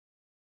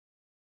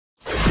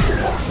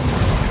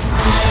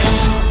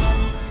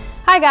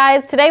Hi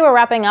guys, today we're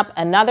wrapping up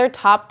another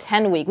Top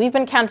 10 week. We've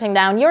been counting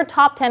down your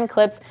top 10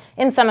 clips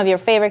in some of your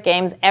favorite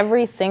games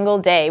every single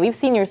day. We've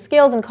seen your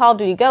skills in Call of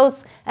Duty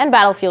Ghosts and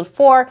Battlefield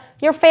 4,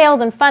 your fails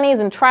and funnies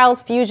in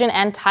Trials, Fusion,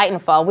 and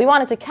Titanfall. We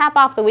wanted to cap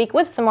off the week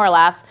with some more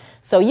laughs,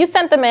 so you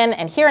sent them in,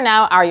 and here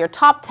now are your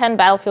top 10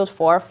 Battlefield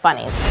 4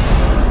 funnies.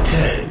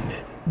 10.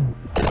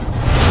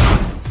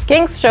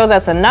 Skinks shows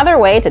us another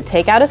way to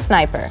take out a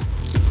sniper.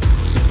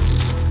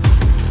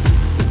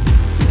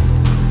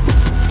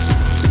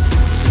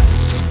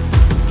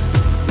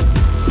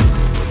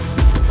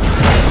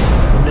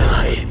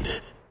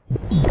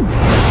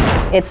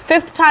 It's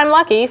fifth time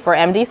lucky for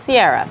MD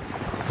Sierra.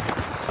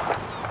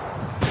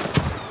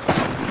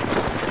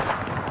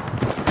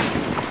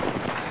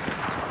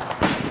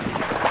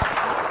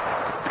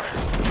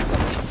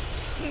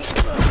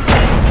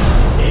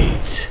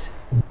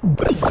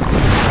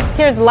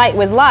 Here's Light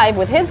Wiz Live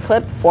with his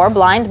clip, 4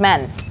 Blind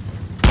Men.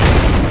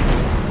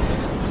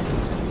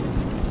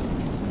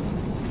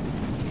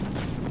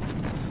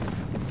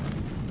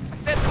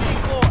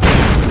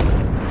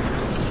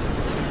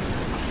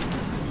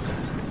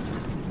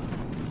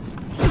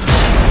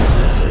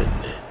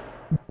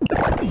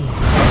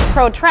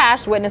 Pro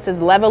Trash witnesses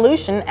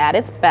Levolution at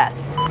its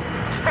best.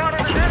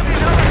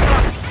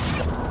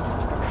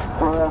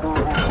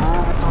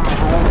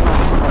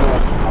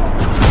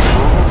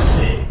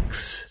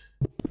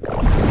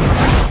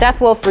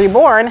 Deathwolf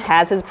Reborn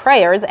has his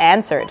prayers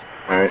answered.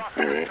 Alright.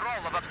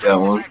 Let's get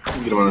one.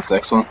 Get him on this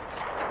next one.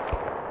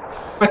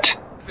 What?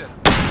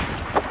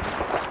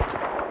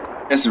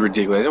 This is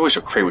ridiculous. I wish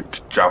a crate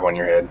would drop on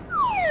your head.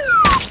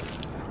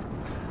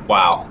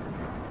 Wow.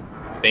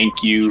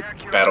 Thank you,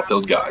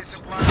 Battlefield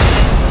gods.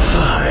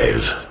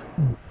 5.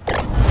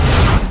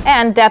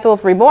 And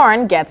Deathwolf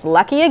Reborn gets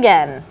lucky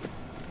again.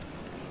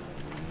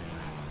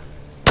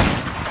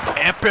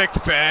 Epic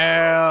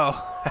fail!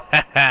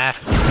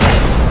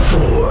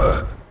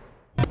 4.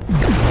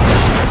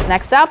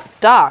 Next up,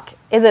 Doc.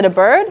 Is it a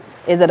bird?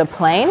 Is it a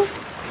plane?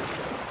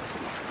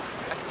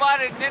 I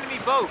spotted an enemy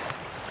boat.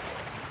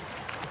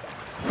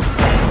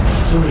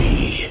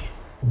 3.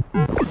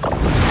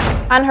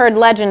 Unheard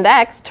Legend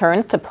X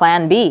turns to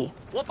Plan B.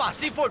 我把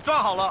C4 抓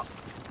好了。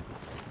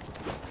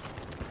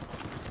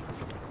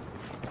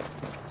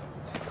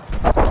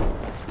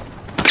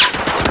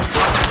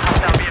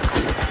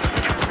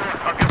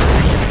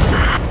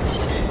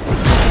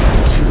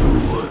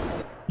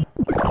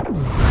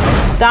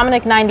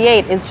 Dominic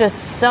 98 is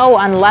just so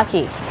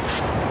unlucky. I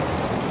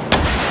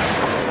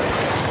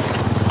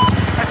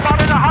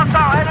spotted a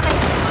hostile enemy.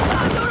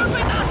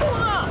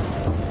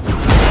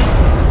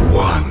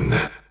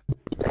 1.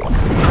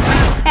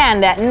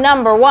 And at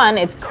number 1,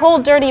 it's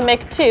Cold Dirty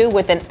Mick 2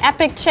 with an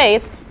epic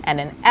chase and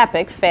an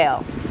epic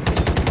fail.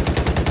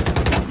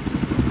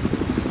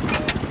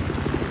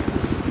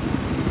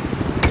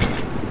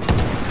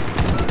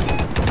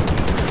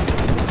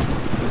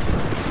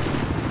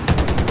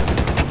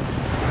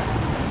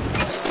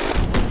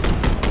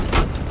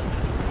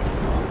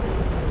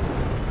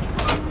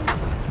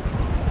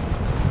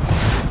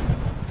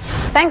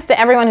 Thanks to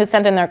everyone who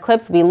sent in their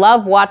clips. We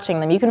love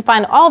watching them. You can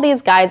find all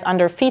these guys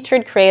under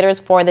Featured Creators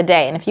for the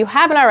Day. And if you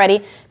haven't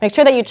already, make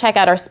sure that you check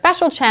out our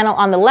special channel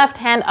on the left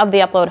hand of the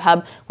Upload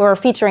Hub, where we're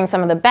featuring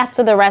some of the best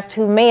of the rest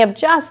who may have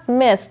just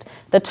missed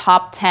the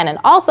top 10. And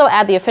also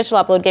add the official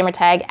Upload Gamer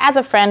tag as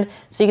a friend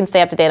so you can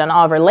stay up to date on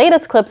all of our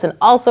latest clips and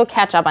also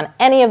catch up on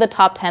any of the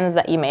top 10s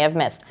that you may have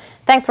missed.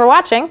 Thanks for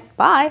watching.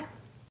 Bye.